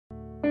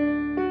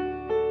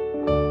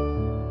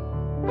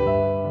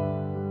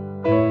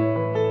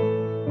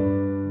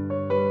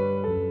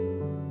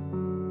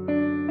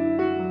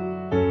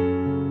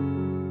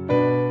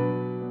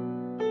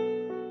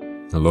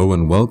Hello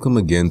and welcome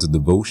again to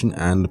Devotion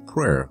and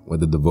Prayer with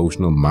the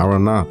devotional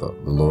Maranatha,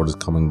 The Lord is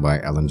Coming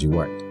by Ellen G.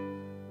 White.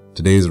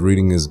 Today's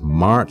reading is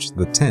March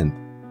the 10th,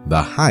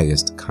 the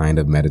highest kind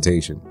of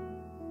meditation.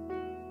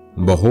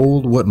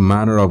 Behold, what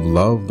manner of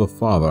love the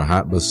Father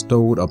hath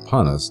bestowed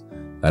upon us,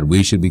 that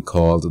we should be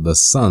called the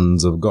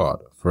sons of God.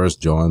 1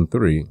 John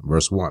 3,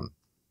 verse 1.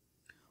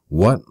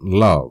 What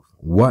love,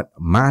 what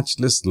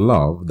matchless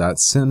love that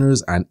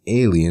sinners and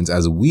aliens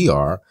as we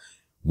are,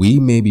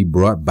 we may be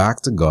brought back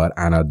to God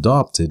and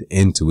adopted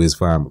into His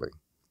family.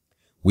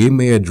 We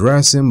may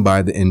address Him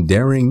by the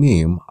endearing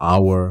name,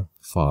 our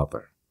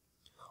Father.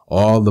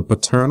 All the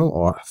paternal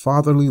or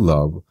fatherly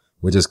love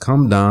which has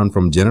come down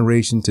from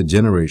generation to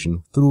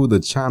generation through the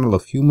channel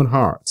of human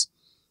hearts,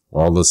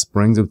 all the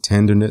springs of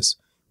tenderness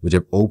which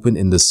have opened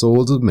in the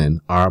souls of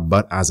men are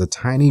but as a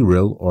tiny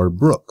rill or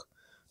brook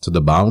to the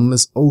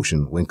boundless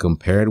ocean when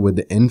compared with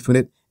the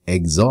infinite,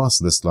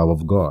 exhaustless love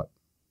of God.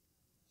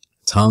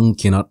 Tongue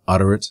cannot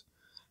utter it.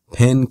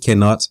 Pen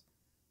cannot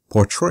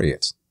portray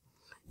it.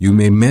 You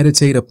may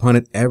meditate upon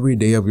it every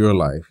day of your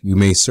life. You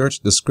may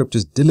search the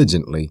scriptures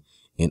diligently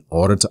in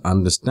order to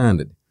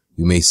understand it.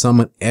 You may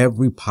summon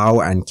every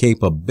power and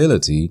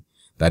capability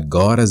that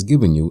God has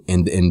given you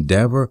in the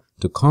endeavor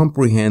to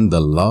comprehend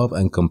the love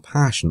and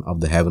compassion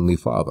of the Heavenly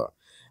Father,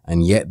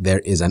 and yet there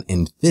is an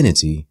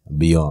infinity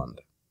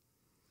beyond.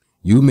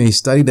 You may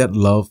study that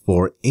love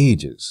for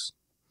ages,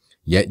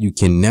 yet you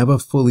can never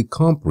fully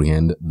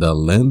comprehend the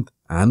length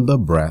and the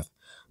breadth,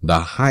 the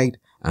height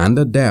and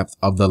the depth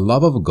of the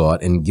love of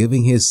God in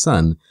giving His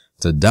Son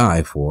to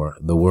die for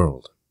the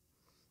world.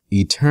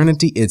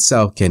 Eternity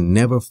itself can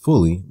never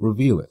fully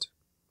reveal it.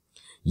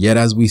 Yet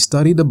as we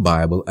study the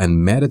Bible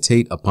and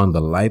meditate upon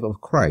the life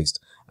of Christ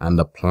and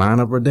the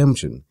plan of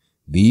redemption,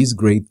 these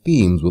great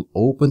themes will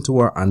open to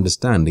our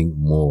understanding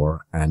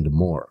more and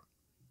more.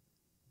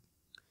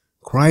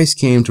 Christ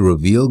came to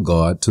reveal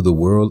God to the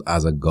world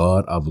as a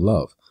God of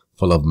love,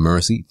 full of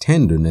mercy,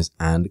 tenderness,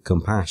 and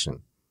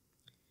compassion.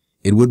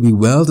 It would be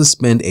well to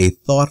spend a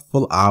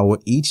thoughtful hour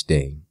each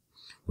day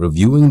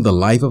reviewing the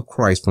life of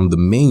Christ from the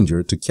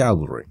manger to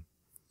Calvary.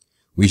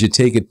 We should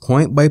take it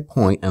point by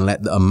point and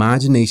let the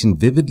imagination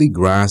vividly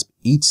grasp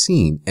each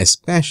scene,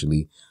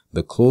 especially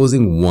the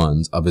closing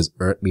ones of His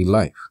earthly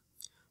life.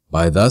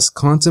 By thus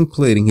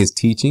contemplating His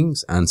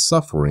teachings and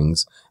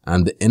sufferings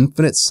and the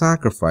infinite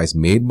sacrifice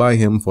made by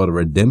Him for the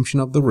redemption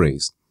of the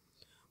race,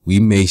 we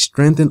may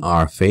strengthen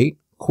our faith,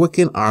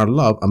 quicken our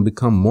love, and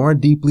become more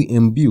deeply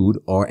imbued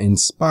or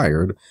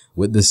inspired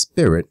with the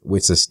Spirit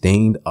which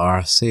sustained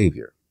our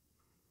Savior.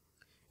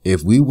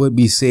 If we would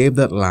be saved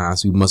at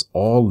last, we must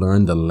all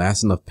learn the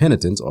lesson of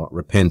penitence or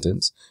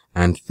repentance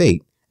and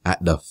faith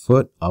at the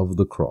foot of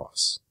the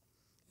cross.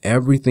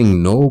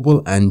 Everything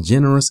noble and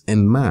generous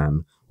in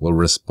man will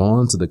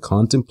respond to the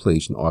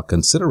contemplation or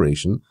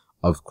consideration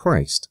of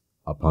Christ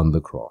upon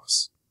the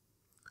cross.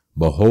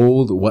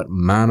 Behold, what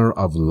manner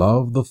of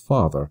love the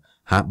Father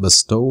hath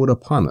bestowed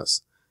upon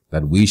us,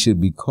 that we should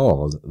be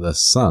called the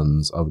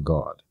sons of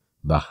God,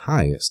 the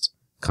highest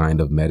kind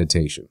of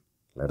meditation.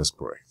 Let us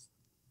pray.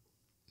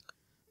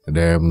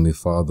 Dear Heavenly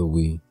Father,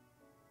 we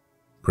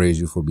praise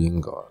You for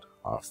being God,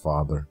 our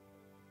Father,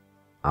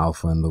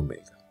 Alpha and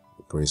Omega.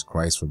 We praise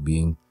Christ for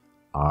being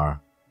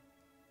our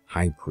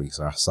High Priest,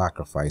 our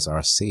sacrifice,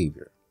 our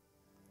Savior.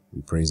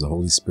 We praise the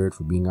Holy Spirit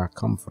for being our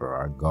Comforter,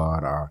 our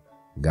God, our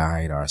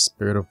Guide, our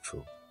Spirit of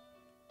truth.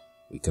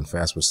 We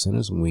confess we're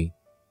sinners and we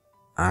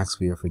ask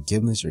for Your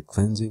forgiveness, Your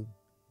cleansing,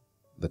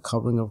 the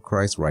covering of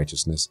Christ's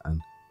righteousness,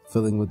 and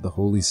filling with the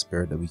Holy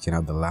Spirit that we can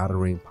have the latter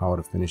rain power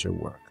to finish Your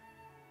work.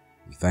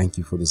 We thank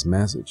You for this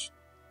message.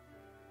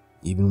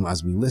 Even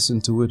as we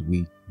listen to it,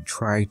 we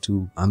try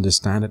to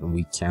understand it and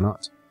we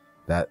cannot.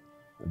 That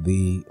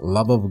the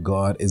love of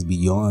God is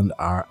beyond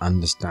our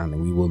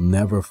understanding. We will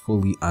never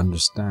fully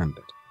understand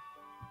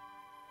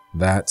it.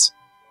 That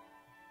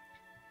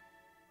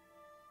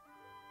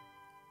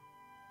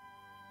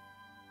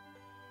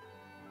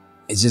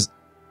it's just,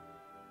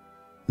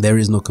 there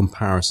is no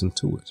comparison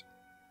to it.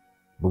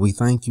 But we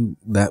thank You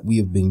that we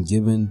have been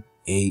given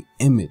an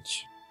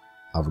image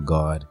of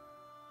God,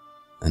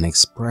 an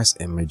express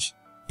image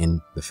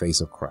in the face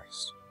of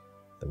Christ.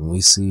 That when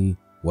we see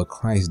what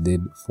Christ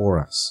did for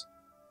us,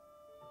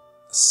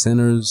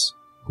 sinners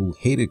who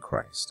hated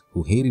Christ,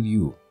 who hated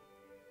You,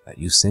 that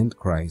You sent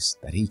Christ,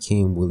 that He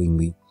came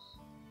willingly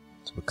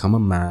to become a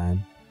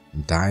man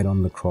and died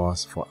on the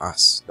cross for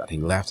us, that He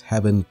left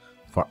heaven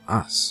for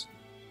us,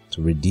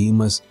 to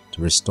redeem us,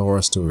 to restore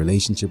us to a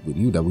relationship with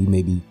You, that we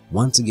may be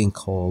once again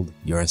called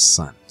Your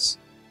sons.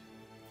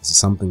 This is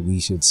something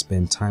we should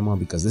spend time on,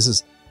 because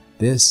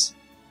this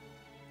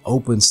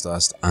opens to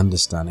us the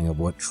understanding of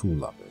what true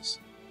love is.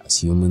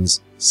 As humans,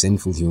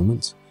 sinful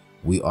humans,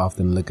 we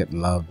often look at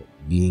love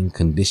being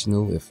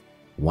conditional. If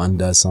one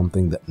does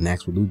something, the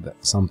next will do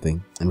that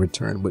something in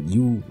return. But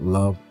You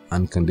love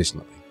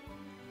unconditionally.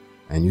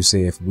 And You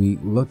say if we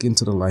look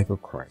into the life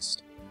of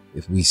Christ,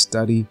 if we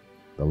study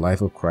the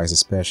life of Christ,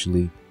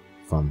 especially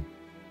from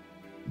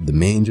the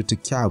manger to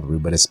Calvary,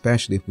 but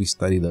especially if we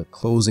study the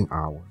closing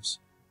hours,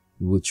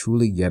 we will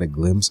truly get a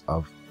glimpse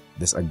of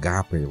this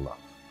agape love.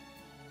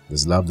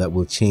 This love that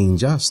will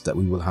change us, that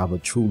we will have a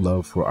true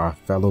love for our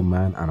fellow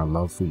man and a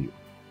love for you.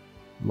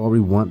 Lord, we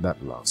want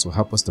that love. So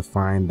help us to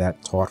find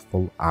that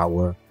thoughtful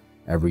hour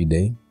every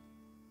day,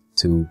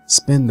 to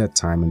spend that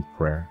time in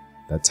prayer,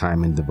 that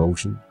time in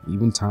devotion,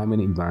 even time in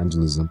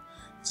evangelism,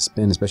 to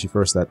spend especially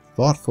first that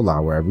thoughtful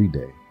hour every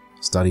day,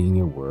 studying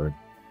your word,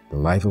 the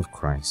life of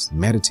Christ,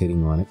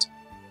 meditating on it,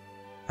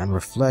 and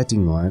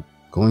reflecting on it,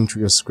 going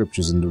through your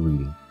scriptures in the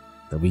reading,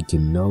 that we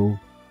can know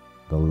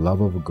the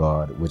love of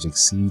God which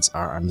exceeds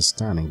our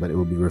understanding, but it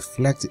will be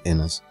reflected in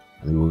us,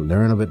 and we will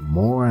learn of it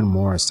more and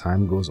more as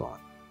time goes on.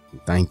 We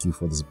thank you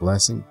for this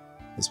blessing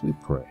as we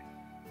pray.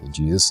 In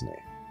Jesus' name,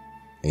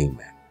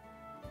 amen.